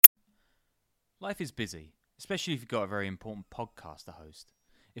Life is busy, especially if you've got a very important podcast to host.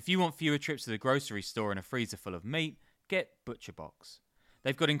 If you want fewer trips to the grocery store and a freezer full of meat, get ButcherBox.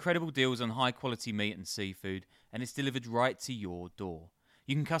 They've got incredible deals on high-quality meat and seafood, and it's delivered right to your door.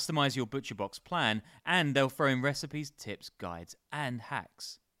 You can customize your ButcherBox plan, and they'll throw in recipes, tips, guides, and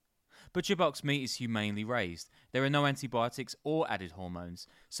hacks. ButcherBox meat is humanely raised. There are no antibiotics or added hormones,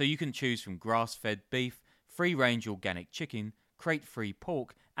 so you can choose from grass-fed beef, free-range organic chicken, crate-free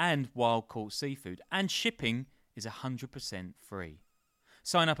pork, and wild-caught seafood, and shipping is 100% free.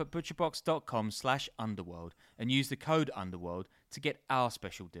 Sign up at butcherbox.com/underworld and use the code underworld to get our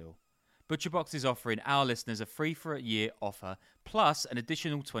special deal. ButcherBox is offering our listeners a free for a year offer plus an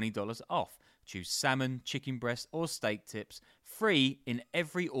additional $20 off. Choose salmon, chicken breast, or steak tips free in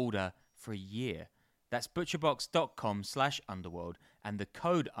every order for a year. That's butcherbox.com/underworld and the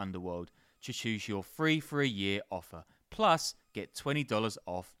code underworld to choose your free for a year offer. Plus, get $20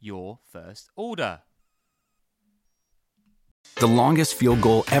 off your first order. The longest field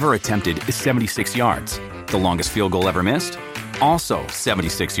goal ever attempted is 76 yards. The longest field goal ever missed? Also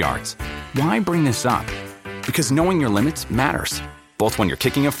 76 yards. Why bring this up? Because knowing your limits matters, both when you're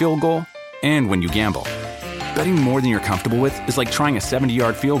kicking a field goal and when you gamble. Betting more than you're comfortable with is like trying a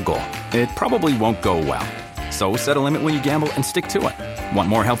 70-yard field goal. It probably won't go well. So set a limit when you gamble and stick to it. Want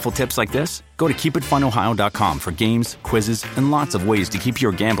more helpful tips like this? Go to keepitfunohio.com for games, quizzes, and lots of ways to keep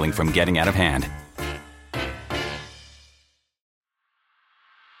your gambling from getting out of hand.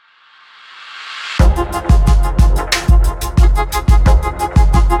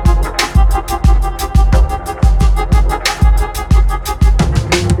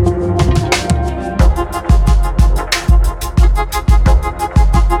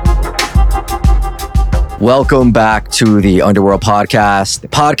 Welcome back to the Underworld Podcast, the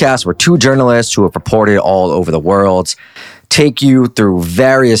podcast where two journalists who have reported all over the world take you through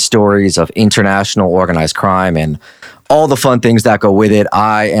various stories of international organized crime and all the fun things that go with it.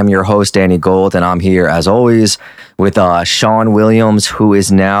 I am your host, Danny Gold, and I'm here, as always, with Sean Williams, who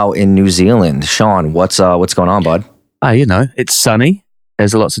is now in New Zealand. Sean, what's going on, bud? It's sunny.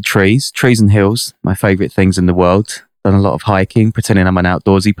 There's lots of trees and hills, my favorite things in the world. Done a lot of hiking, pretending I'm an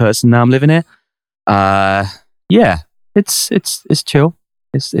outdoorsy person now I'm living here. It's chill.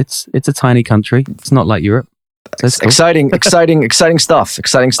 It's a tiny country. It's not like Europe. That's cool. Exciting stuff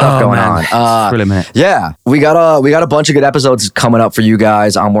going on. Thrill a minute. Yeah, we got a bunch of good episodes coming up for you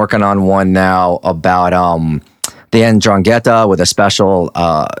guys. I'm working on one now about the Ndrangheta with a special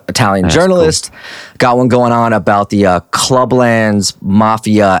Italian journalist. Cool. Got one going on about the Clublands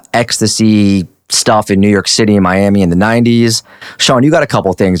Mafia ecstasy stuff in New York City and Miami in the 90s. Sean, you got a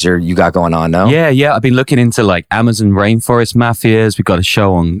couple things you got going on, no? Yeah. I've been looking into like Amazon rainforest mafias. We've got a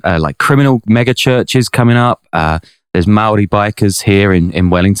show on like criminal mega churches coming up. There's Maori bikers here in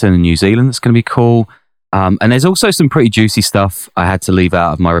Wellington and New Zealand. That's going to be cool. And there's also some pretty juicy stuff I had to leave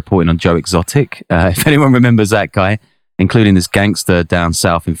out of my reporting on Joe Exotic. If anyone remembers that guy, including this gangster down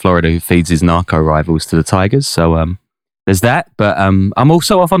south in Florida who feeds his narco rivals to the tigers. So, there's that, but I'm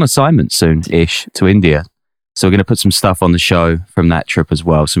also off on assignment soon-ish to India. So we're going to put some stuff on the show from that trip as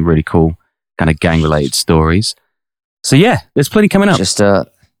well. Some really cool kind of gang-related stories. So yeah, there's plenty coming up. Just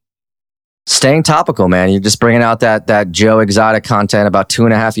staying topical, man. You're just bringing out that Joe Exotic content about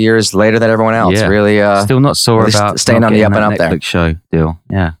 2.5 years later than everyone else. Yeah. Really, still not sore really about staying on the up and up Netflix there. Show deal.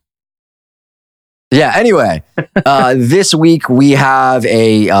 Yeah. Yeah, anyway, this week we have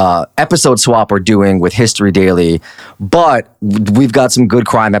a episode swap we're doing with History Daily, but we've got some good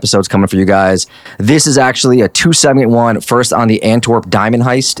crime episodes coming for you guys. This is actually a 2-segment one, first on the Antwerp diamond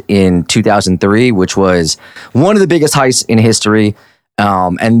heist in 2003, which was one of the biggest heists in history.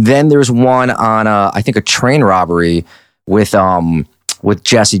 And then there's one on, I think, a train robbery with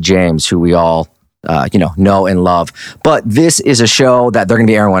Jesse James, who we all know and love. But this is a show that they're going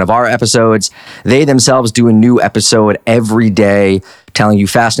to be airing one of our episodes. They themselves do a new episode every day, telling you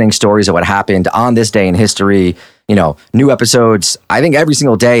fascinating stories of what happened on this day in history. New episodes, I think every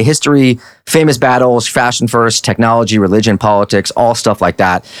single day. History, famous battles, fashion first, technology, religion, politics, all stuff like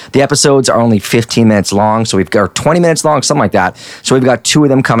that. The episodes are only 15 minutes long, so we've got 20 minutes long, something like that. So we've got 2 of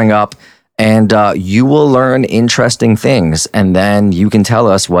them coming up. And you will learn interesting things, and then you can tell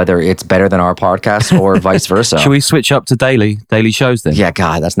us whether it's better than our podcast or vice versa. Should we switch up to daily shows then? Yeah,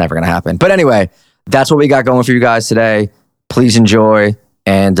 God, that's never going to happen. But anyway, that's what we got going for you guys today. Please enjoy,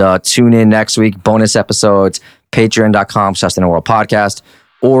 and tune in next week. Bonus episodes, patreon.com/theunderworldpodcast,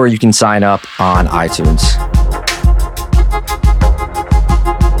 or you can sign up on iTunes.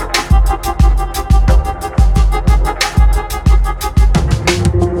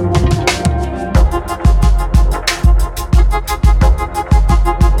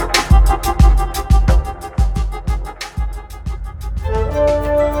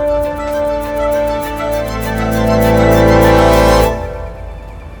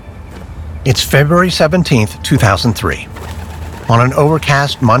 February 17th, 2003. On an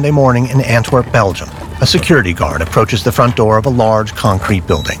overcast Monday morning in Antwerp, Belgium, a security guard approaches the front door of a large concrete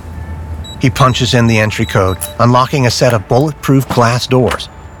building. He punches in the entry code, unlocking a set of bulletproof glass doors,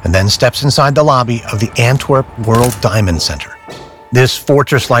 and then steps inside the lobby of the Antwerp World Diamond Center. This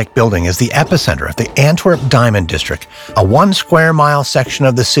fortress-like building is the epicenter of the Antwerp Diamond District, a 1 square mile section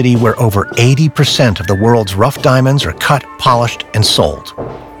of the city where over 80% of the world's rough diamonds are cut, polished, and sold.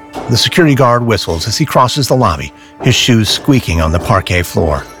 The security guard whistles as he crosses the lobby, his shoes squeaking on the parquet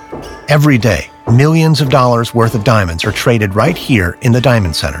floor. Every day, millions of dollars worth of diamonds are traded right here in the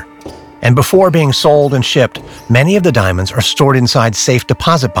Diamond Center. And before being sold and shipped, many of the diamonds are stored inside safe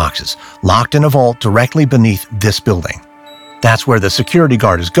deposit boxes, locked in a vault directly beneath this building. That's where the security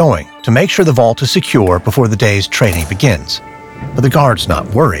guard is going, to make sure the vault is secure before the day's trading begins. But the guard's not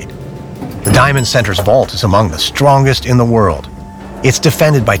worried. The Diamond Center's vault is among the strongest in the world. It's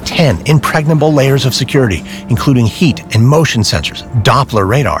defended by 10 impregnable layers of security, including heat and motion sensors, Doppler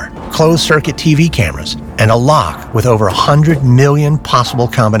radar, closed-circuit TV cameras, and a lock with over 100 million possible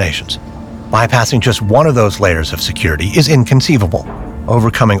combinations. Bypassing just one of those layers of security is inconceivable.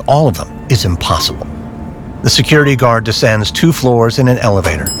 Overcoming all of them is impossible. The security guard descends 2 floors in an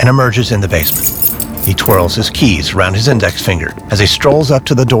elevator and emerges in the basement. He twirls his keys around his index finger as he strolls up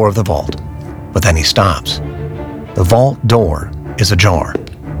to the door of the vault. But then he stops. The vault door is ajar.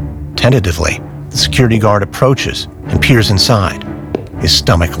 Tentatively, the security guard approaches and peers inside. His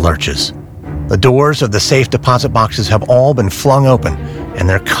stomach lurches. The doors of the safe deposit boxes have all been flung open and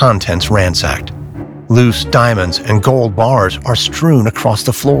their contents ransacked. Loose diamonds and gold bars are strewn across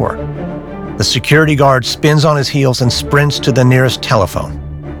the floor. The security guard spins on his heels and sprints to the nearest telephone.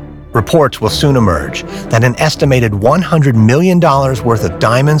 Reports will soon emerge that an estimated $100 million worth of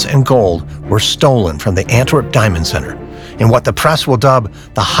diamonds and gold were stolen from the Antwerp Diamond Center in what the press will dub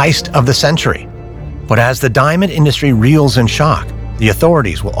the heist of the century. But as the diamond industry reels in shock, the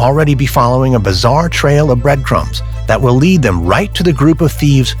authorities will already be following a bizarre trail of breadcrumbs that will lead them right to the group of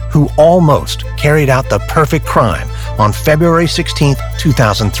thieves who almost carried out the perfect crime on February 16,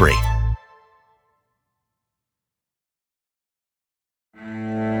 2003.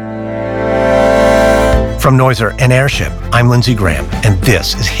 From Noiser and Airship, I'm Lindsey Graham, and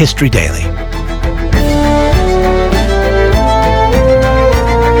this is History Daily.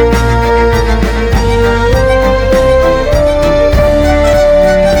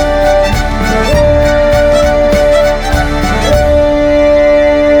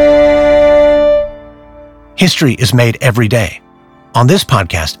 History is made every day. On this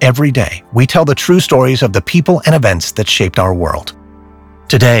podcast, every day, we tell the true stories of the people and events that shaped our world.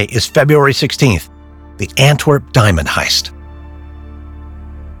 Today is February 16th, the Antwerp Diamond Heist.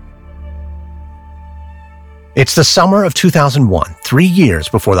 It's the summer of 2001, 3 years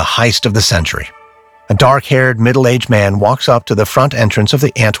before the heist of the century. A dark-haired, middle-aged man walks up to the front entrance of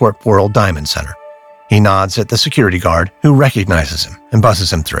the Antwerp World Diamond Center. He nods at the security guard, who recognizes him and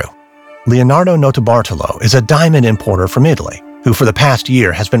buzzes him through. Leonardo Notarbartolo is a diamond importer from Italy, who for the past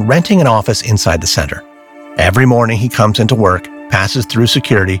year has been renting an office inside the center. Every morning he comes into work, passes through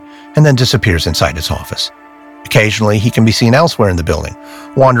security, and then disappears inside his office. Occasionally, he can be seen elsewhere in the building,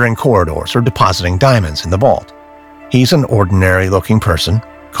 wandering corridors or depositing diamonds in the vault. He's an ordinary-looking person,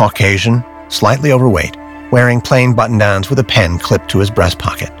 Caucasian, slightly overweight, wearing plain button-downs with a pen clipped to his breast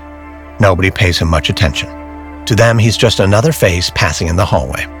pocket. Nobody pays him much attention. To them, he's just another face passing in the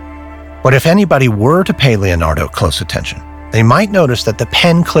hallway. But if anybody were to pay Leonardo close attention, they might notice that the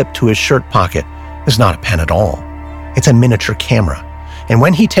pen clipped to his shirt pocket is not a pen at all. It's a miniature camera. And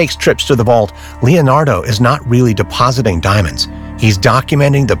when he takes trips to the vault, Leonardo is not really depositing diamonds. He's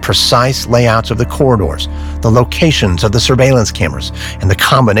documenting the precise layouts of the corridors, the locations of the surveillance cameras, and the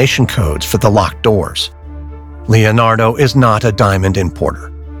combination codes for the locked doors. Leonardo is not a diamond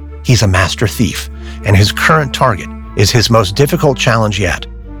importer. He's a master thief, and his current target is his most difficult challenge yet,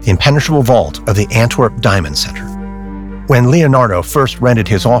 the impenetrable vault of the Antwerp Diamond Center. When Leonardo first rented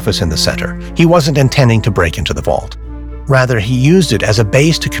his office in the center, he wasn't intending to break into the vault. Rather, he used it as a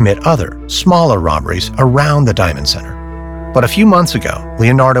base to commit other, smaller robberies around the Diamond Center. But a few months ago,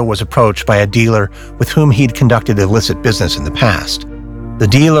 Leonardo was approached by a dealer with whom he'd conducted illicit business in the past. The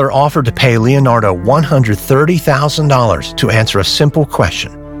dealer offered to pay Leonardo $130,000 to answer a simple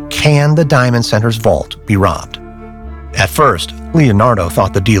question: can the Diamond Center's vault be robbed? At first, Leonardo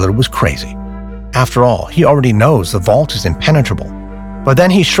thought the dealer was crazy. After all, he already knows the vault is impenetrable. But then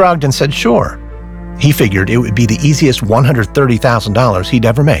he shrugged and said sure. He figured it would be the easiest $130,000 he'd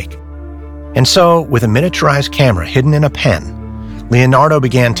ever make. And so, with a miniaturized camera hidden in a pen, Leonardo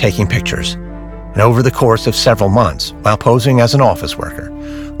began taking pictures. And over the course of several months, while posing as an office worker,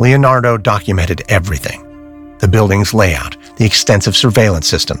 Leonardo documented everything: the building's layout, the extensive surveillance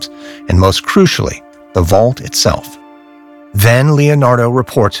systems, and most crucially, the vault itself. Then Leonardo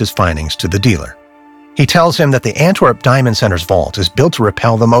reports his findings to the dealer. He tells him that the Antwerp Diamond Center's vault is built to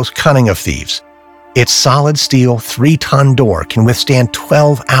repel the most cunning of thieves. Its solid steel 3-ton door can withstand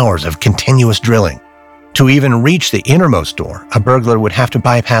 12 hours of continuous drilling. To even reach the innermost door, a burglar would have to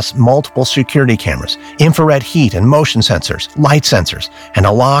bypass multiple security cameras, infrared heat and motion sensors, light sensors, and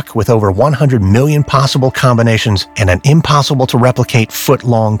a lock with over 100 million possible combinations and an impossible-to-replicate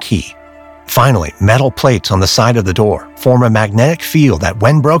foot-long key. Finally, metal plates on the side of the door form a magnetic field that,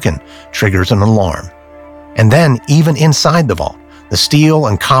 when broken, triggers an alarm. And then, even inside the vault, the steel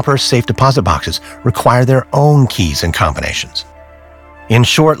and copper safe deposit boxes require their own keys and combinations. In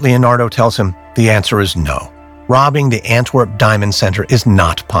short, Leonardo tells him the answer is no. Robbing the Antwerp Diamond Center is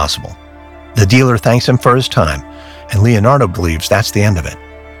not possible. The dealer thanks him for his time, and Leonardo believes that's the end of it.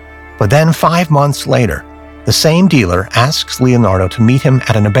 But then 5 months later, the same dealer asks Leonardo to meet him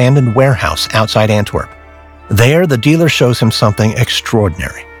at an abandoned warehouse outside Antwerp. There, the dealer shows him something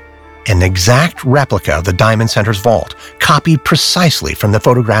extraordinary: an exact replica of the Diamond Center's vault, copied precisely from the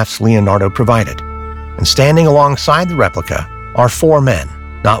photographs Leonardo provided. And standing alongside the replica are 4 men.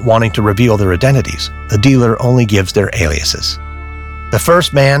 Not wanting to reveal their identities, the dealer only gives their aliases. The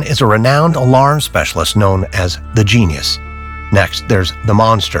first man is a renowned alarm specialist known as the Genius. Next, there's the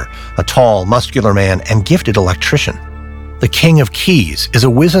Monster, a tall, muscular man and gifted electrician. The King of Keys is a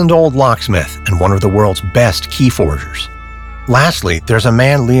wizened old locksmith and one of the world's best key forgers. Lastly, there's a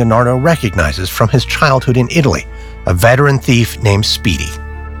man Leonardo recognizes from his childhood in Italy, a veteran thief named Speedy.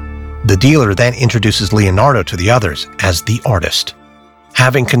 The dealer then introduces Leonardo to the others as the artist.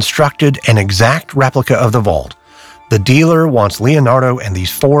 Having constructed an exact replica of the vault, the dealer wants Leonardo and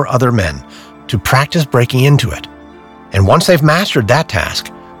these 4 other men to practice breaking into it. And once they've mastered that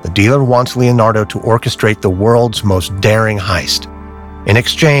task, the dealer wants Leonardo to orchestrate the world's most daring heist. In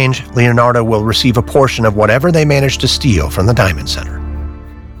exchange, Leonardo will receive a portion of whatever they manage to steal from the Diamond Center.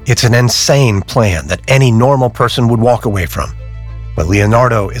 It's an insane plan that any normal person would walk away from. But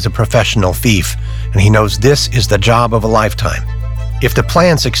Leonardo is a professional thief, and he knows this is the job of a lifetime. If the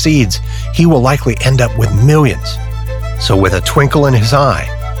plan succeeds, he will likely end up with millions. So with a twinkle in his eye,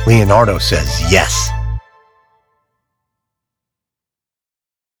 Leonardo says yes.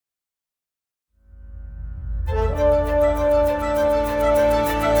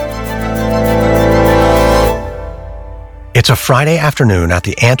 It's a Friday afternoon at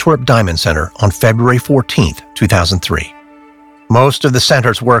the Antwerp Diamond Center on February 14th, 2003. Most of the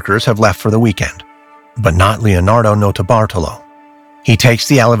center's workers have left for the weekend, but not Leonardo Notarbartolo. He takes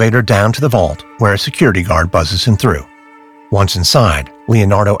the elevator down to the vault, where a security guard buzzes him through. Once inside,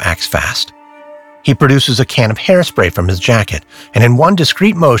 Leonardo acts fast. He produces a can of hairspray from his jacket, and in one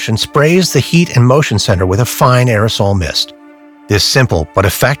discreet motion sprays the heat and motion center with a fine aerosol mist. This simple but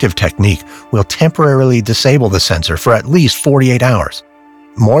effective technique will temporarily disable the sensor for at least 48 hours,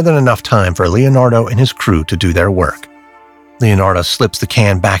 more than enough time for Leonardo and his crew to do their work. Leonardo slips the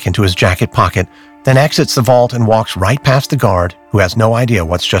can back into his jacket pocket, then exits the vault and walks right past the guard, who has no idea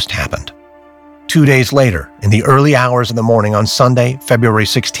what's just happened. 2 days later, in the early hours of the morning on Sunday, February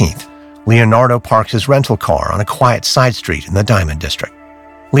 16th, Leonardo parks his rental car on a quiet side street in the Diamond District.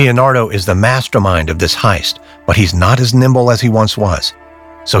 Leonardo is the mastermind of this heist, but he's not as nimble as he once was.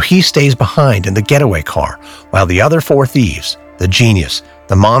 So he stays behind in the getaway car, while the other 4 thieves, the Genius,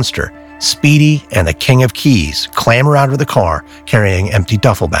 the Monster, Speedy, and the King of Keys, clamber out of the car carrying empty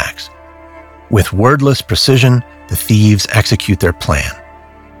duffel bags. With wordless precision, the thieves execute their plan.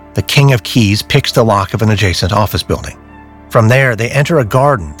 The King of Keys picks the lock of an adjacent office building. From there, they enter a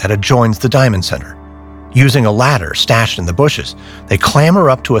garden that adjoins the Diamond Center. Using a ladder stashed in the bushes, they clamber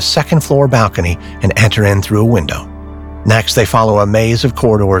up to a second-floor balcony and enter in through a window. Next, they follow a maze of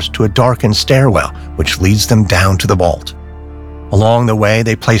corridors to a darkened stairwell, which leads them down to the vault. Along the way,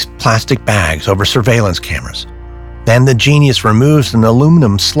 they place plastic bags over surveillance cameras. Then the Genius removes an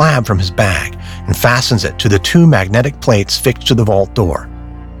aluminum slab from his bag and fastens it to the 2 magnetic plates fixed to the vault door.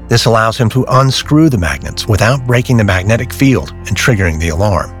 This allows him to unscrew the magnets without breaking the magnetic field and triggering the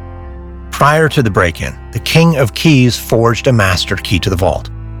alarm. Prior to the break-in, the King of Keys forged a master key to the vault,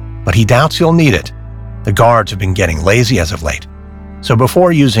 but he doubts he'll need it. The guards have been getting lazy as of late. So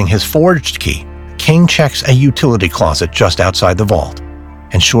before using his forged key, the King checks a utility closet just outside the vault.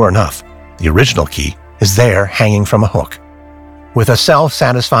 And sure enough, the original key is there hanging from a hook. With a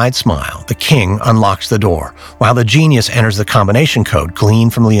self-satisfied smile, the King unlocks the door, while the Genius enters the combination code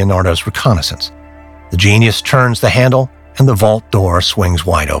gleaned from Leonardo's reconnaissance. The Genius turns the handle, and the vault door swings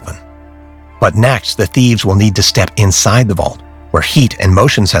wide open. But next, the thieves will need to step inside the vault, where heat and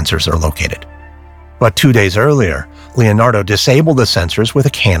motion sensors are located. But 2 days earlier, Leonardo disabled the sensors with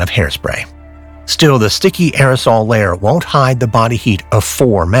a can of hairspray. Still, the sticky aerosol layer won't hide the body heat of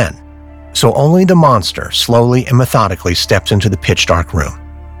 4 men. So only the monster slowly and methodically steps into the pitch-dark room.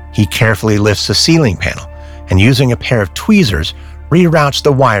 He carefully lifts the ceiling panel and, using a pair of tweezers, reroutes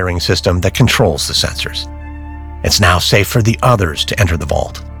the wiring system that controls the sensors. It's now safe for the others to enter the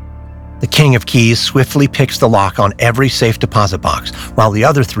vault. The King of Keys swiftly picks the lock on every safe deposit box, while the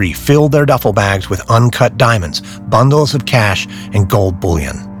other 3 fill their duffel bags with uncut diamonds, bundles of cash, and gold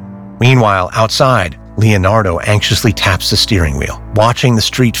bullion. Meanwhile, outside, Leonardo anxiously taps the steering wheel, watching the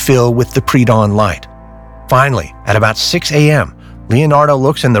street fill with the pre-dawn light. Finally, at about 6 a.m., Leonardo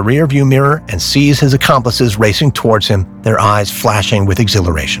looks in the rearview mirror and sees his accomplices racing towards him, their eyes flashing with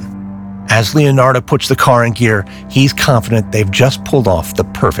exhilaration. As Leonardo puts the car in gear, he's confident they've just pulled off the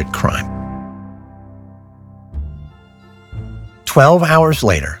perfect crime. 12 hours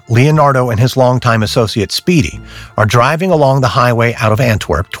later, Leonardo and his longtime associate Speedy are driving along the highway out of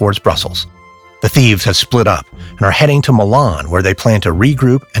Antwerp towards Brussels. The thieves have split up and are heading to Milan, where they plan to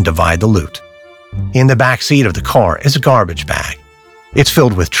regroup and divide the loot. In the back seat of the car is a garbage bag. It's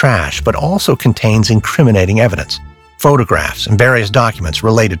filled with trash, but also contains incriminating evidence, photographs, and various documents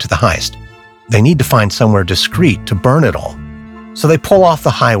related to the heist. They need to find somewhere discreet to burn it all. So they pull off the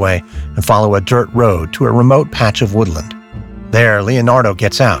highway and follow a dirt road to a remote patch of woodland. There, Leonardo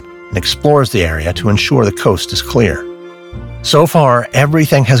gets out and explores the area to ensure the coast is clear. So far,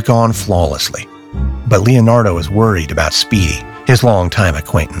 everything has gone flawlessly. But Leonardo is worried about Speedy, his longtime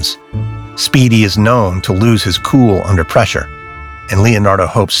acquaintance. Speedy is known to lose his cool under pressure, and Leonardo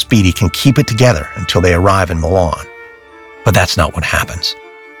hopes Speedy can keep it together until they arrive in Milan. But that's not what happens.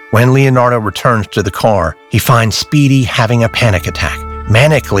 When Leonardo returns to the car, he finds Speedy having a panic attack,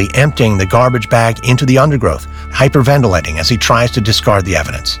 manically emptying the garbage bag into the undergrowth, hyperventilating as he tries to discard the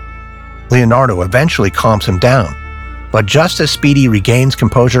evidence. Leonardo eventually calms him down, but just as Speedy regains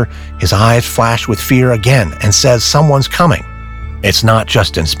composure, his eyes flash with fear again and says someone's coming. It's not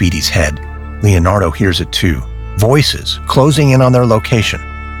just in Speedy's head. Leonardo hears it too. Voices closing in on their location.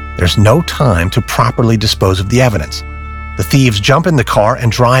 There's no time to properly dispose of the evidence. The thieves jump in the car and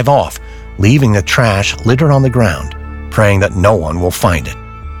drive off, leaving the trash littered on the ground, praying that no one will find it.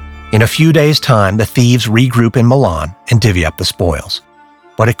 In a few days' time, the thieves regroup in Milan and divvy up the spoils.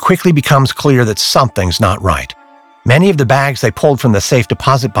 But it quickly becomes clear that something's not right. Many of the bags they pulled from the safe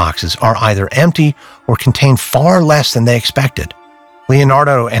deposit boxes are either empty or contain far less than they expected.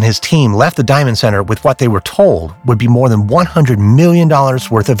 Leonardo and his team left the Diamond Center with what they were told would be more than $100 million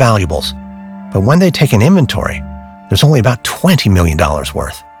worth of valuables. But when they take an inventory, there's only about $20 million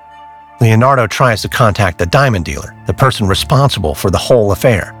worth. Leonardo tries to contact the diamond dealer, the person responsible for the whole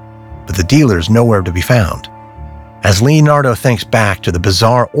affair, but the dealer's nowhere to be found. As Leonardo thinks back to the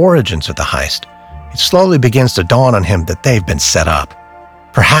bizarre origins of the heist, it slowly begins to dawn on him that they've been set up.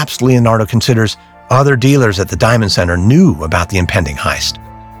 Perhaps Leonardo considers other dealers at the Diamond Center knew about the impending heist.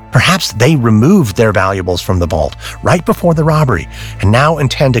 Perhaps they removed their valuables from the vault right before the robbery and now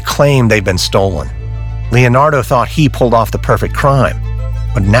intend to claim they've been stolen. Leonardo thought he pulled off the perfect crime,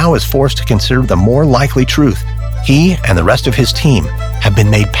 but now is forced to consider the more likely truth. He and the rest of his team have been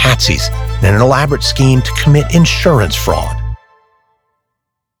made patsies in an elaborate scheme to commit insurance fraud.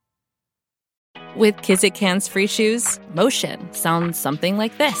 With Kizik hands-free shoes, motion sounds something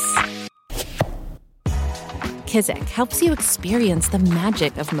like this. Kizik helps you experience the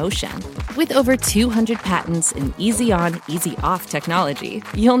magic of motion. With over 200 patents and easy-on, easy-off technology,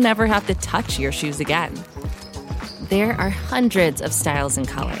 you'll never have to touch your shoes again. There are hundreds of styles and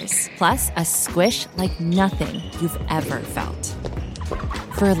colors, plus a squish like nothing you've ever felt.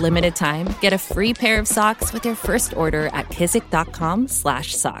 For a limited time, get a free pair of socks with your first order at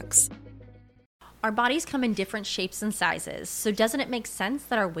kizik.com/socks. Our bodies come in different shapes and sizes, so doesn't it make sense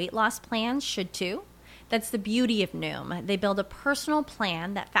that our weight loss plans should too? That's the beauty of Noom. They build a personal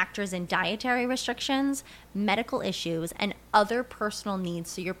plan that factors in dietary restrictions, medical issues, and other personal needs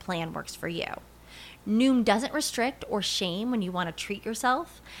so your plan works for you. Noom doesn't restrict or shame when you want to treat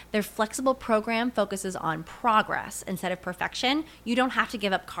yourself. Their flexible program focuses on progress instead of perfection. You don't have to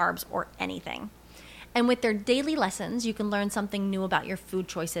give up carbs or anything. And with their daily lessons, you can learn something new about your food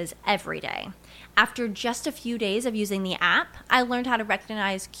choices every day. After just a few days of using the app, I learned how to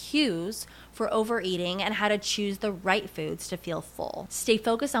recognize cues for overeating and how to choose the right foods to feel full. Stay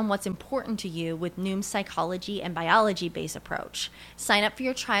focused on what's important to you with Noom's psychology and biology-based approach. Sign up for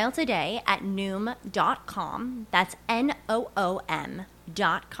your trial today at Noom.com. That's Noom.com.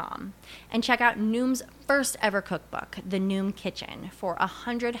 noom.com and check out Noom's first ever cookbook, The Noom Kitchen, for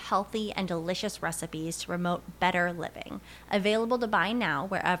 100 healthy and delicious recipes to promote better living. Available to buy now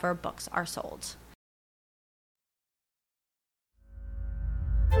wherever books are sold.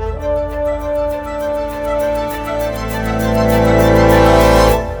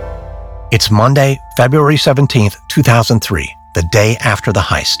 It's Monday, February 17th, 2003, the day after the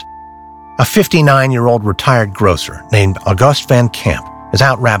heist. A 59-year-old retired grocer named August Van Camp is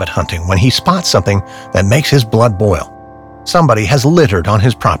out rabbit hunting when he spots something that makes his blood boil. Somebody has littered on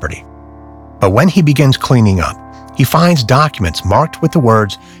his property. But when he begins cleaning up, he finds documents marked with the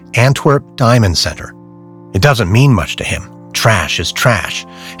words Antwerp Diamond Center. It doesn't mean much to him. Trash is trash,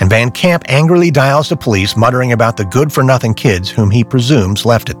 and Van Camp angrily dials the police, muttering about the good-for-nothing kids whom he presumes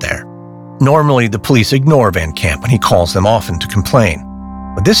left it there. Normally, the police ignore Van Camp when he calls them often to complain.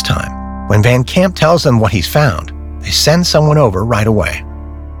 But this time, when Van Camp tells them what he's found, they send someone over right away.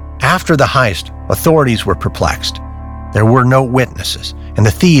 After the heist, authorities were perplexed. There were no witnesses, and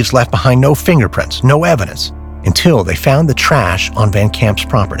the thieves left behind no fingerprints, no evidence, until they found the trash on Van Camp's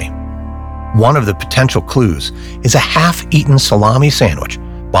property. One of the potential clues is a half-eaten salami sandwich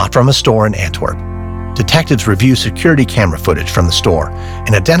bought from a store in Antwerp. Detectives review security camera footage from the store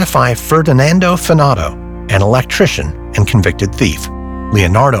and identify Ferdinando Finado, an electrician and convicted thief.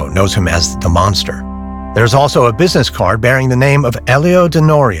 Leonardo knows him as the Monster. There's also a business card bearing the name of Elio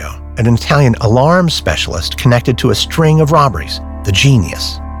Denorio, an Italian alarm specialist connected to a string of robberies, the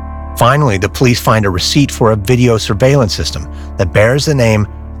Genius. Finally, the police find a receipt for a video surveillance system that bears the name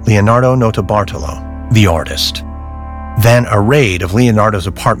Leonardo Notarbartolo, the artist. Then a raid of Leonardo's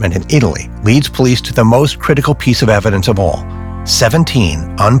apartment in Italy leads police to the most critical piece of evidence of all,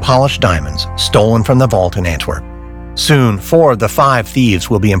 17 unpolished diamonds stolen from the vault in Antwerp. Soon, 4 of the 5 thieves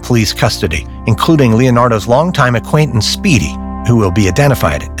will be in police custody, including Leonardo's longtime acquaintance Speedy, who will be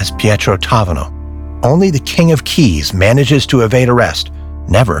identified as Pietro Tavano. Only the King of Keys manages to evade arrest,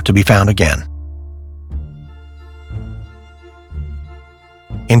 never to be found again.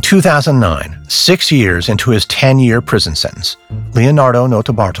 In 2009, 6 years into his 10-year prison sentence, Leonardo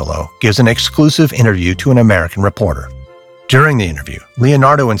Notarbartolo gives an exclusive interview to an American reporter. During the interview,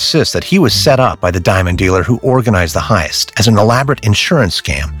 Leonardo insists that he was set up by the diamond dealer who organized the heist as an elaborate insurance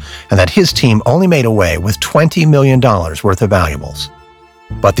scam, and that his team only made away with $20 million worth of valuables.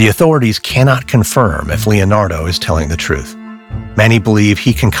 But the authorities cannot confirm if Leonardo is telling the truth. Many believe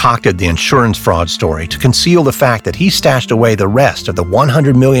he concocted the insurance fraud story to conceal the fact that he stashed away the rest of the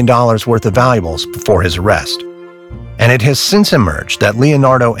 $100 million worth of valuables before his arrest. And it has since emerged that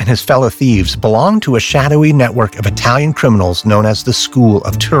Leonardo and his fellow thieves belong to a shadowy network of Italian criminals known as the School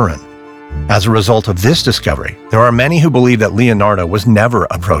of Turin. As a result of this discovery, there are many who believe that Leonardo was never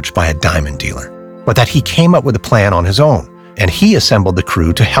approached by a diamond dealer, but that he came up with a plan on his own, and he assembled the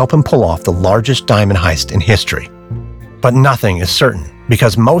crew to help him pull off the largest diamond heist in history. But nothing is certain,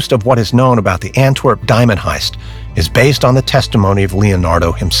 because most of what is known about the Antwerp diamond heist is based on the testimony of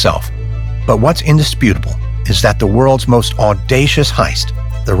Leonardo himself. But what's indisputable is that the world's most audacious heist,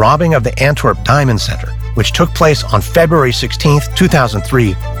 the robbing of the Antwerp Diamond Center, which took place on February 16,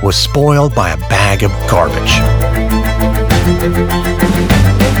 2003, was spoiled by a bag of garbage.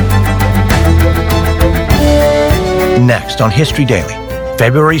 Next on History Daily,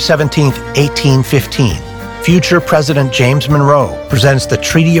 February 17, 1815, future President James Monroe presents the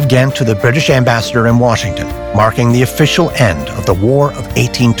Treaty of Ghent to the British ambassador in Washington, marking the official end of the War of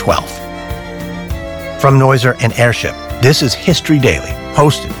 1812. From Noiser and Airship, this is History Daily,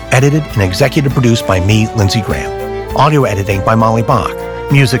 hosted, edited, and executive produced by me, Lindsey Graham. Audio editing by Molly Bach.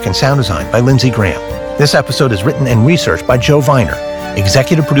 Music and sound design by Lindsey Graham. This episode is written and researched by Joe Viner.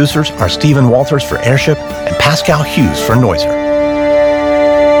 Executive producers are Stephen Walters for Airship and Pascal Hughes for Noiser.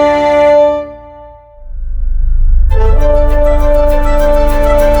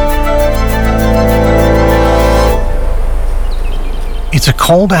 It's a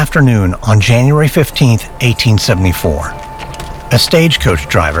cold afternoon on January 15, 1874. A stagecoach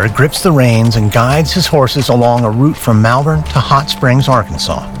driver grips the reins and guides his horses along a route from Malvern to Hot Springs,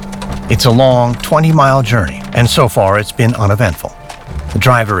 Arkansas. It's a long 20-mile journey, and so far it's been uneventful. The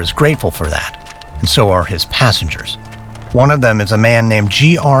driver is grateful for that, and so are his passengers. One of them is a man named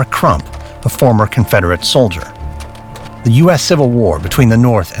G.R. Crump, a former Confederate soldier. The U.S. Civil War between the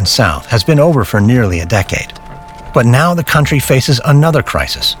North and South has been over for nearly a decade. But now the country faces another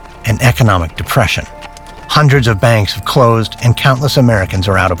crisis, an economic depression. Hundreds of banks have closed and countless Americans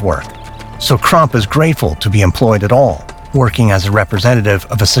are out of work. So Crump is grateful to be employed at all, working as a representative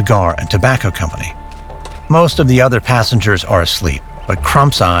of a cigar and tobacco company. Most of the other passengers are asleep, but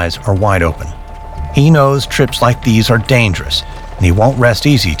Crump's eyes are wide open. He knows trips like these are dangerous, and he won't rest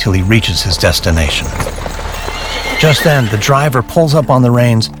easy till he reaches his destination. Just then, the driver pulls up on the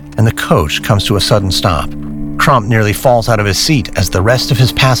reins and the coach comes to a sudden stop. Crump nearly falls out of his seat as the rest of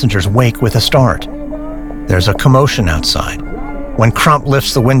his passengers wake with a start. There's a commotion outside. When Crump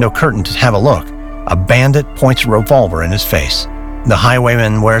lifts the window curtain to have a look, a bandit points a revolver in his face. The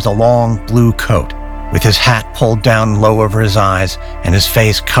highwayman wears a long blue coat, with his hat pulled down low over his eyes and his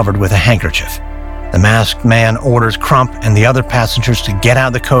face covered with a handkerchief. The masked man orders Crump and the other passengers to get out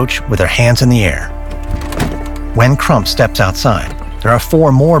of the coach with their hands in the air. When Crump steps outside, there are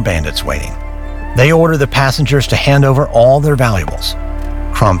 4 more bandits waiting. They order the passengers to hand over all their valuables.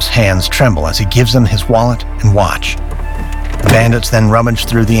 Crump's hands tremble as he gives them his wallet and watch. The bandits then rummage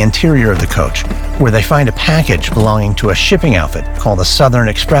through the interior of the coach, where they find a package belonging to a shipping outfit called the Southern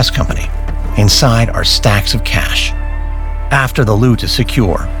Express Company. Inside are stacks of cash. After the loot is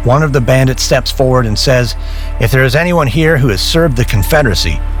secure, one of the bandits steps forward and says, "If there is anyone here who has served the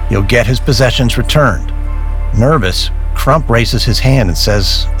Confederacy, you'll get his possessions returned." Nervous, Crump raises his hand and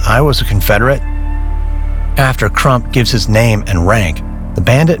says, "I was a Confederate." After Crump gives his name and rank, the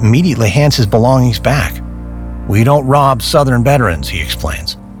bandit immediately hands his belongings back. "We don't rob Southern veterans," he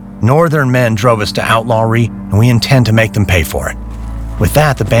explains. "Northern men drove us to outlawry, and we intend to make them pay for it." With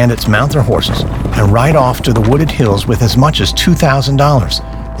that, the bandits mount their horses and ride off to the wooded hills with as much as $2,000,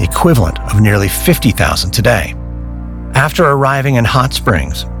 the equivalent of nearly $50,000 today. After arriving in Hot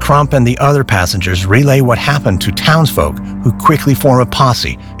Springs, Crump and the other passengers relay what happened to townsfolk who quickly form a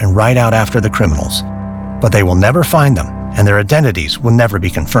posse and ride out after the criminals. But they will never find them, and their identities will never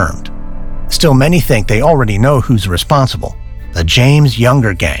be confirmed. Still, many think they already know who's responsible: the James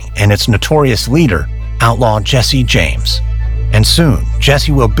Younger Gang and its notorious leader, outlaw Jesse James. And soon,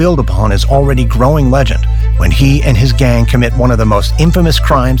 Jesse will build upon his already growing legend when he and his gang commit one of the most infamous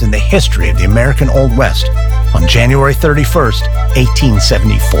crimes in the history of the American Old West on January 31st,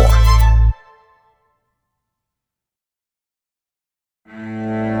 1874.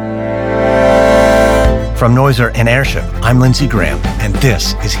 From Noiser and Airship, I'm Lindsey Graham, and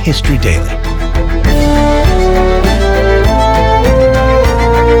this is History Daily.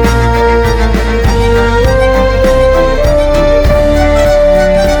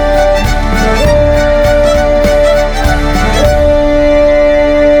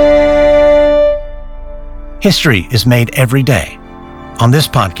 History is made every day. On this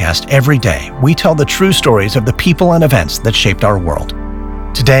podcast, every day, we tell the true stories of the people and events that shaped our world.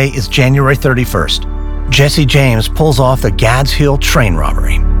 Today is January 31st. Jesse James pulls off the Gads Hill train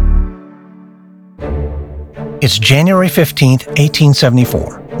robbery. It's January 15th,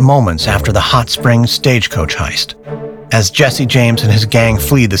 1874, moments after the Hot Springs stagecoach heist. As Jesse James and his gang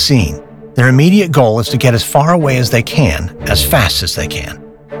flee the scene, their immediate goal is to get as far away as they can, as fast as they can.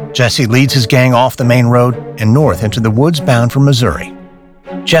 Jesse leads his gang off the main road and north into the woods bound for Missouri.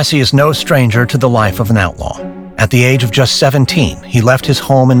 Jesse is no stranger to the life of an outlaw. At the age of just 17, he left his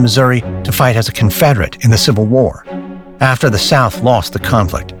home in Missouri to fight as a Confederate in the Civil War. After the South lost the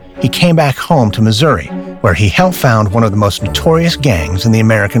conflict, he came back home to Missouri, where he helped found one of the most notorious gangs in the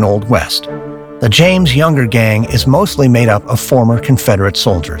American Old West. The James Younger Gang is mostly made up of former Confederate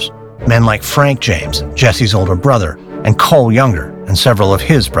soldiers, men like Frank James, Jesse's older brother, and Cole Younger, and several of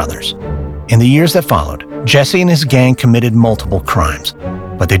his brothers. In the years that followed, Jesse and his gang committed multiple crimes,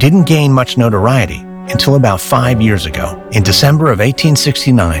 but they didn't gain much notoriety until about 5 years ago, in December of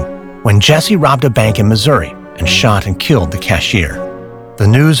 1869, when Jesse robbed a bank in Missouri and shot and killed the cashier. The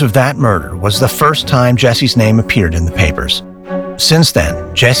news of that murder was the first time Jesse's name appeared in the papers. Since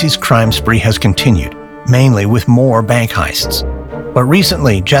then, Jesse's crime spree has continued, mainly with more bank heists. But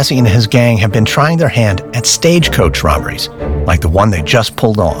recently, Jesse and his gang have been trying their hand at stagecoach robberies, like the one they just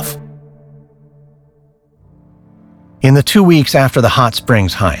pulled off. In the 2 weeks after the Hot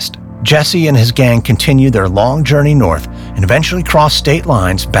Springs heist, Jesse and his gang continue their long journey north and eventually cross state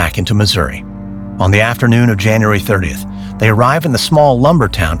lines back into Missouri. On the afternoon of January 30th, they arrive in the small lumber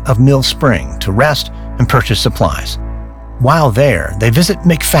town of Mill Spring to rest and purchase supplies. While there, they visit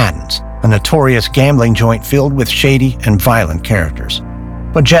McFadden's, a notorious gambling joint filled with shady and violent characters.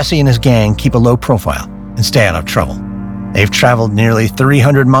 But Jesse and his gang keep a low profile and stay out of trouble. They've traveled nearly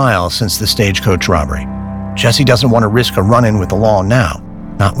 300 miles since the stagecoach robbery. Jesse doesn't want to risk a run-in with the law now,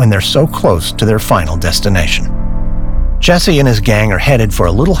 not when they're so close to their final destination. Jesse and his gang are headed for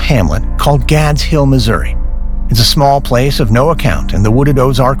a little hamlet called Gads Hill, Missouri. It's a small place of no account in the wooded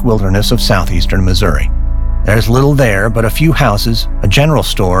Ozark wilderness of southeastern Missouri. There's little there but a few houses, a general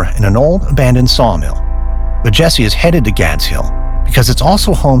store, and an old abandoned sawmill. But Jesse is headed to Gads Hill because it's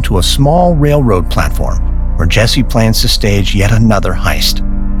also home to a small railroad platform where Jesse plans to stage yet another heist.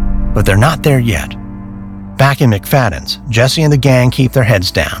 But they're not there yet. Back in McFadden's, Jesse and the gang keep their heads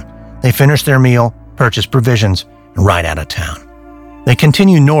down. They finish their meal, purchase provisions, and ride out of town. They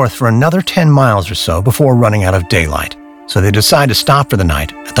continue north for another 10 miles or so before running out of daylight, so they decide to stop for the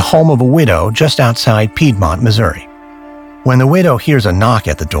night at the home of a widow just outside Piedmont, Missouri. When the widow hears a knock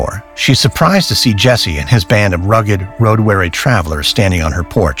at the door, she's surprised to see Jesse and his band of rugged, road-weary travelers standing on her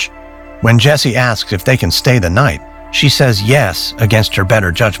porch. When Jesse asks if they can stay the night, she says yes against her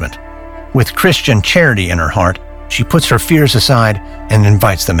better judgment. With Christian charity in her heart, she puts her fears aside and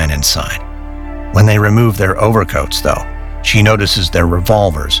invites the men inside. When they remove their overcoats, though, she notices their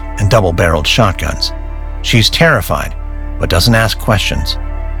revolvers and double-barreled shotguns. She's terrified, but doesn't ask questions.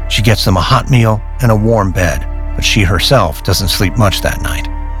 She gets them a hot meal and a warm bed, but she herself doesn't sleep much that night.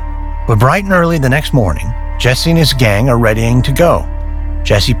 But bright and early the next morning, Jesse and his gang are readying to go.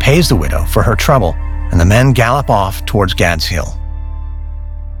 Jesse pays the widow for her trouble, and the men gallop off towards Gads Hill.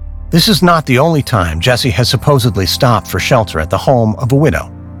 This is not the only time Jesse has supposedly stopped for shelter at the home of a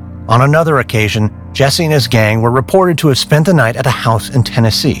widow. On another occasion, Jesse and his gang were reported to have spent the night at a house in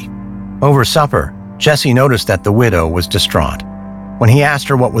Tennessee. Over supper, Jesse noticed that the widow was distraught. When he asked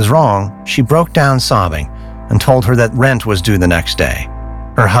her what was wrong, she broke down sobbing and told her that rent was due the next day.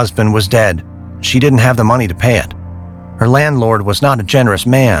 Her husband was dead. She didn't have the money to pay it. Her landlord was not a generous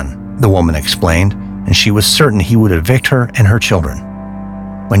man, the woman explained, and she was certain he would evict her and her children.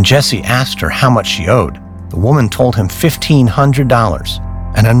 When Jesse asked her how much she owed, the woman told him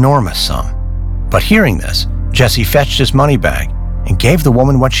 $1,500, an enormous sum. But hearing this, Jesse fetched his money bag and gave the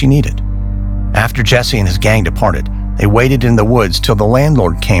woman what she needed. After Jesse and his gang departed, they waited in the woods till the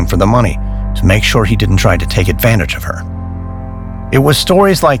landlord came for the money to make sure he didn't try to take advantage of her. It was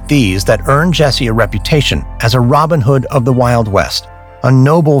stories like these that earned Jesse a reputation as a Robin Hood of the Wild West, a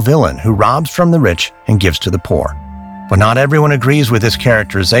noble villain who robs from the rich and gives to the poor. But not everyone agrees with this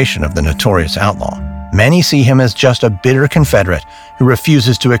characterization of the notorious outlaw. Many see him as just a bitter Confederate who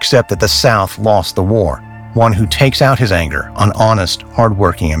refuses to accept that the South lost the war, one who takes out his anger on honest,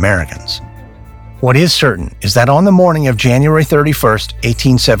 hard-working Americans. What is certain is that on the morning of January 31st,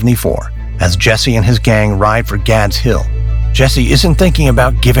 1874, as Jesse and his gang ride for Gads Hill, Jesse isn't thinking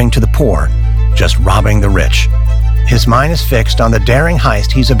about giving to the poor, just robbing the rich. His mind is fixed on the daring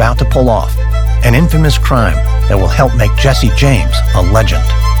heist he's about to pull off, an infamous crime that will help make Jesse James a legend.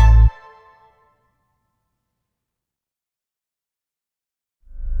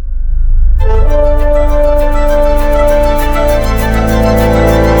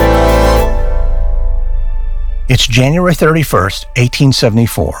 It's January 31st,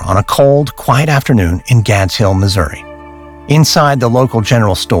 1874, on a cold, quiet afternoon in Gads Hill, Missouri. Inside the local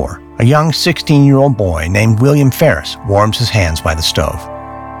general store, a young 16-year-old boy named William Ferris warms his hands by the stove.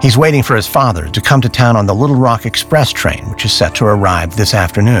 He's waiting for his father to come to town on the Little Rock Express train, which is set to arrive this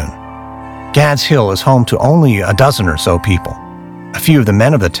afternoon. Gads Hill is home to only a dozen or so people. A few of the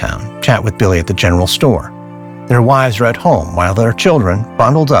men of the town chat with Billy at the general store. Their wives are at home while their children,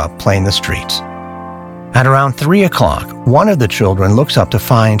 bundled up, play in the streets. At around 3 o'clock, one of the children looks up to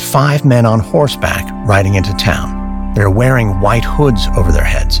find 5 men on horseback riding into town. They're wearing white hoods over their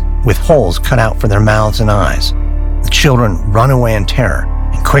heads, with holes cut out for their mouths and eyes. The children run away in terror,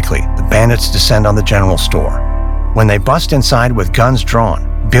 and quickly the bandits descend on the general store. When they bust inside with guns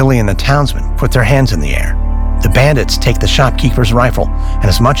drawn, Billy and the townsmen put their hands in the air. The bandits take the shopkeeper's rifle and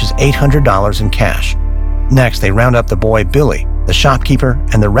as much as $800 in cash. Next, they round up the boy Billy, the shopkeeper,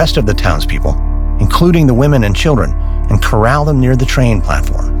 and the rest of the townspeople, including the women and children, and corral them near the train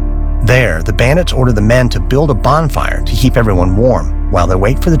platform. There, the bandits order the men to build a bonfire to keep everyone warm while they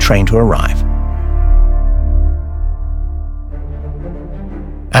wait for the train to arrive.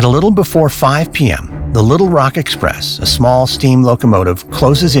 At a little before 5 p.m., the Little Rock Express, a small steam locomotive,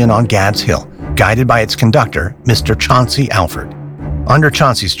 closes in on Gads Hill, guided by its conductor, Mr. Chauncey Alford. Under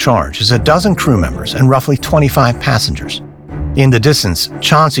Chauncey's charge is a dozen crew members and roughly 25 passengers. In the distance,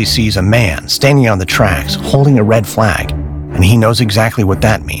 Chauncey sees a man standing on the tracks holding a red flag, and he knows exactly what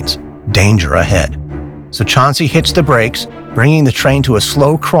that means. Danger ahead. So Chauncey hits the brakes, bringing the train to a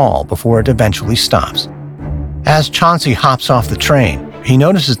slow crawl before it eventually stops. As Chauncey hops off the train, he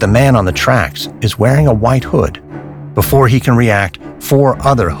notices the man on the tracks is wearing a white hood. Before he can react, 4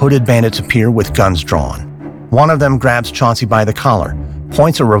 other hooded bandits appear with guns drawn. One of them grabs Chauncey by the collar,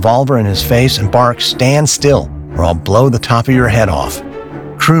 points a revolver in his face, and barks, "Stand still, or I'll blow the top of your head off."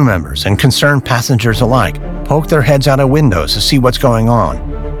 Crew members and concerned passengers alike poke their heads out of windows to see what's going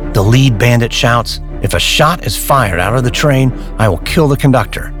on. The lead bandit shouts, "If a shot is fired out of the train, I will kill the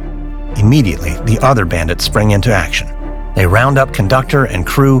conductor." Immediately, the other bandits spring into action. They round up conductor and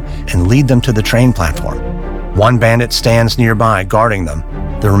crew and lead them to the train platform. One bandit stands nearby guarding them.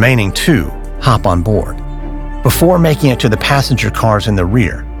 The remaining 2 hop on board. Before making it to the passenger cars in the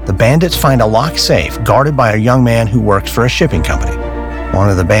rear, the bandits find a locked safe guarded by a young man who works for a shipping company. One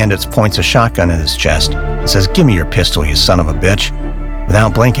of the bandits points a shotgun at his chest and says, "Give me your pistol, you son of a bitch."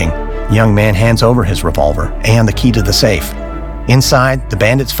 Without blinking, the young man hands over his revolver and the key to the safe. Inside, the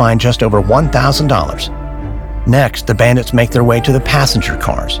bandits find just over $1,000. Next, the bandits make their way to the passenger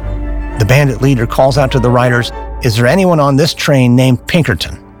cars. The bandit leader calls out to the riders, "Is there anyone on this train named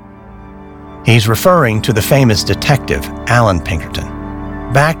Pinkerton?" He's referring to the famous detective, Alan Pinkerton.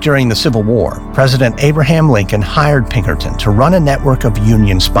 Back during the Civil War, President Abraham Lincoln hired Pinkerton to run a network of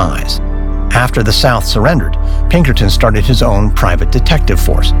Union spies. After the South surrendered, Pinkerton started his own private detective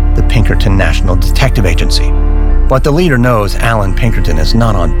force, the Pinkerton National Detective Agency. But the leader knows Alan Pinkerton is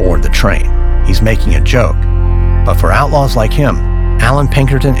not on board the train. He's making a joke. But for outlaws like him, Alan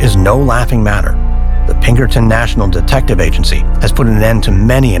Pinkerton is no laughing matter. The Pinkerton National Detective Agency has put an end to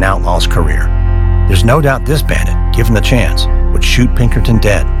many an outlaw's career. There's no doubt this bandit, given the chance, would shoot Pinkerton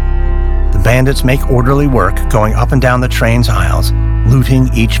dead. The bandits make orderly work going up and down the train's aisles,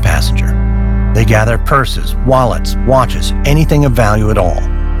 looting each passenger. They gather purses, wallets, watches, anything of value at all.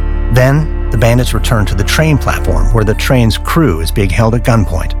 Then, the bandits return to the train platform where the train's crew is being held at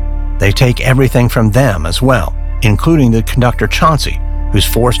gunpoint. They take everything from them as well, including the conductor Chauncey, who's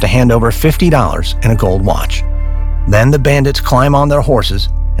forced to hand over $50 and a gold watch. Then the bandits climb on their horses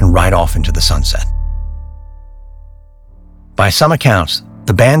and ride off into the sunset. By some accounts,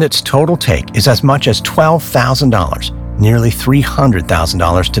 the bandits' total take is as much as $12,000, nearly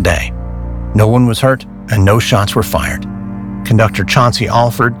 $300,000 today. No one was hurt and no shots were fired. Conductor Chauncey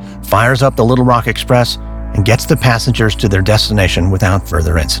Alford fires up the Little Rock Express and gets the passengers to their destination without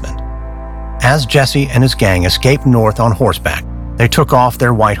further incident. As Jesse and his gang escaped north on horseback, they took off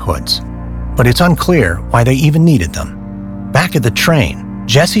their white hoods. But it's unclear why they even needed them. Back at the train,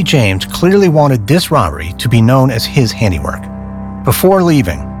 Jesse James clearly wanted this robbery to be known as his handiwork. Before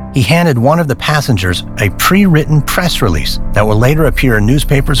leaving, he handed one of the passengers a pre-written press release that will later appear in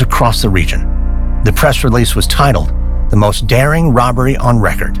newspapers across the region. The press release was titled, "The Most Daring Robbery on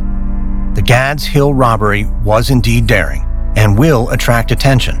Record." The Gads Hill robbery was indeed daring and will attract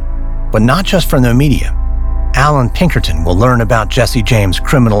attention, but not just from the media. Alan Pinkerton will learn about Jesse James'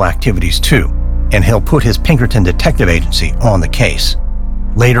 criminal activities too, and he'll put his Pinkerton Detective Agency on the case.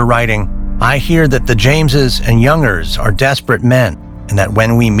 Later writing, "I hear that the Jameses and Youngers are desperate men, and that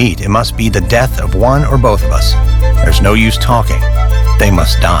when we meet, it must be the death of one or both of us. There's no use talking. They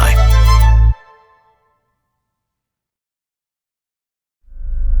must die."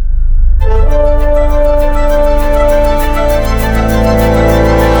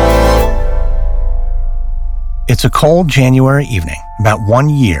 It's a cold January evening, about 1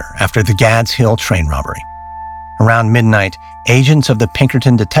 year after the Gads Hill train robbery. Around midnight, agents of the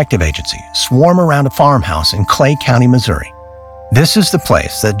Pinkerton Detective Agency swarm around a farmhouse in Clay County, Missouri. This is the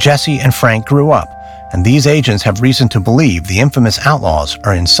place that Jesse and Frank grew up, and these agents have reason to believe the infamous outlaws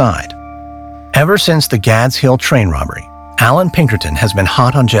are inside. Ever since the Gads Hill train robbery, Alan Pinkerton has been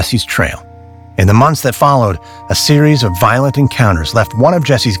hot on Jesse's trail. In the months that followed, a series of violent encounters left one of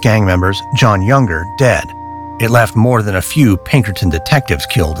Jesse's gang members, John Younger, dead. It left more than a few Pinkerton detectives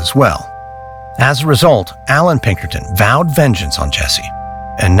killed as well. As a result, Alan Pinkerton vowed vengeance on Jesse,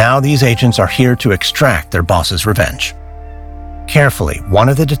 and now these agents are here to extract their boss's revenge. Carefully, one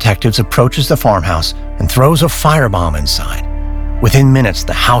of the detectives approaches the farmhouse and throws a firebomb inside. Within minutes,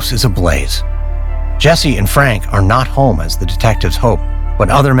 the house is ablaze. Jesse and Frank are not home as the detectives hope,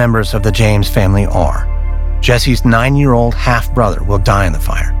 but other members of the James family are. Jesse's 9-year-old half-brother will die in the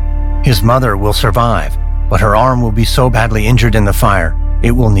fire. His mother will survive, but her arm will be so badly injured in the fire,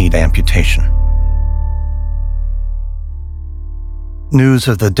 it will need amputation. News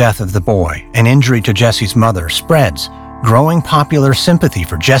of the death of the boy and injury to Jesse's mother spreads, growing popular sympathy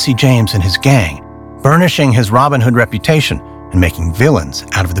for Jesse James and his gang, burnishing his Robin Hood reputation and making villains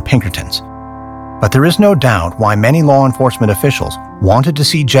out of the Pinkertons. But there is no doubt why many law enforcement officials wanted to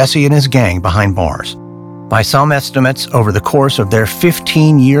see Jesse and his gang behind bars. By some estimates, over the course of their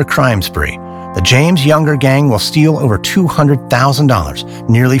 15-year crime spree, the James Younger gang will steal over $200,000,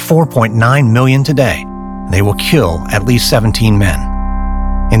 nearly $4.9 million today. They will kill at least 17 men.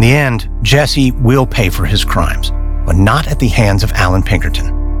 In the end, Jesse will pay for his crimes, but not at the hands of Alan Pinkerton.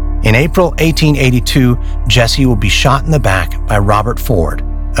 In April 1882, Jesse will be shot in the back by Robert Ford,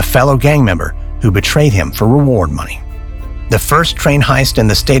 a fellow gang member who betrayed him for reward money. The first train heist in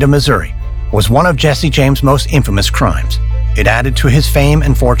the state of Missouri was one of Jesse James' most infamous crimes. It added to his fame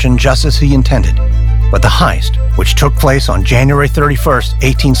and fortune just as he intended. But the heist, which took place on January 31st,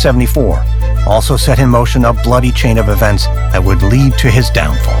 1874, also set in motion a bloody chain of events that would lead to his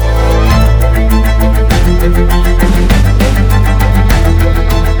downfall.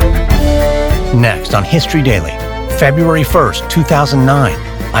 Next on History Daily, February 1st, 2009,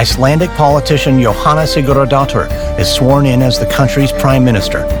 Icelandic politician Jóhanna Sigurðardóttir is sworn in as the country's prime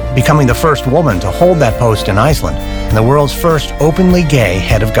minister, becoming the first woman to hold that post in Iceland and the world's first openly gay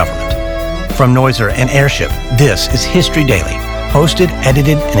head of government. From Noiser and Airship, this is History Daily, hosted,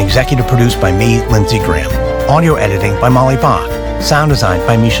 edited, and executive produced by me, Lindsey Graham. Audio editing by Molly Bach. Sound design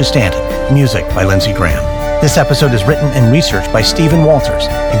by Misha Stanton. Music by Lindsey Graham. This episode is written and researched by Stephen Walters.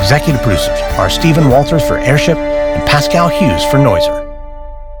 Executive producers are Stephen Walters for Airship and Pascal Hughes for Noiser.